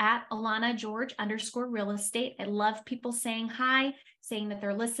is @AlanaGeorge_real estate. I love people saying hi, saying that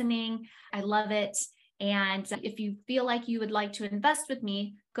they're listening. I love it. And if you feel like you would like to invest with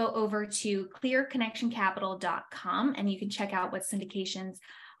me, go over to clearconnectioncapital.com and you can check out what syndications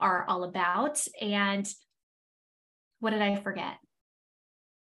are all about. And what did I forget?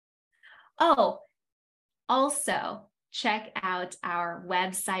 Oh, also check out our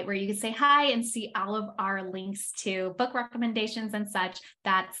website where you can say hi and see all of our links to book recommendations and such.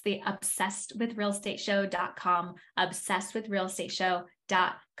 That's the obsessedwithrealestateshow.com,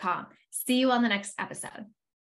 obsessedwithrealestateshow.com. See you on the next episode.